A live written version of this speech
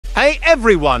Hey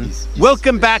everyone,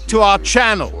 welcome back to our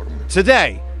channel.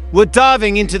 Today, we're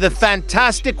diving into the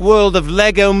fantastic world of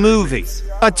Lego Movie,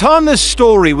 a timeless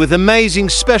story with amazing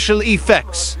special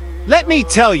effects. Let me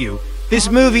tell you, this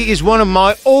movie is one of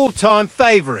my all-time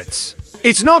favorites.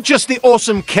 It's not just the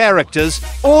awesome characters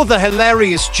or the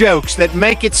hilarious jokes that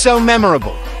make it so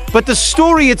memorable, but the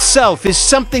story itself is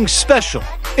something special.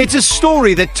 It's a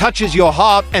story that touches your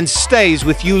heart and stays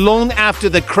with you long after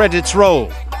the credits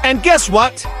roll. And guess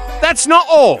what? That's not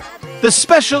all. The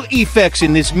special effects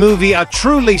in this movie are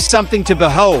truly something to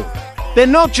behold. They're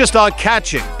not just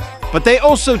eye-catching, but they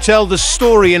also tell the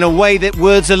story in a way that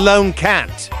words alone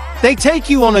can't. They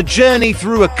take you on a journey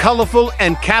through a colorful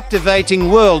and captivating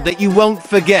world that you won't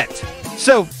forget.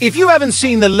 So, if you haven't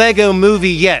seen the Lego Movie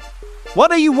yet,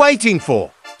 what are you waiting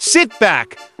for? Sit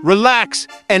back, relax,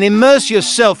 and immerse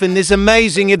yourself in this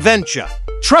amazing adventure.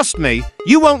 Trust me,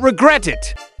 you won't regret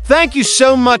it. Thank you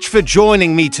so much for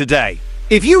joining me today.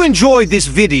 If you enjoyed this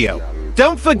video,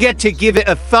 don't forget to give it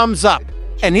a thumbs up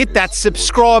and hit that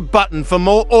subscribe button for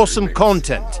more awesome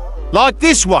content like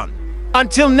this one.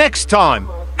 Until next time,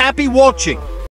 happy watching.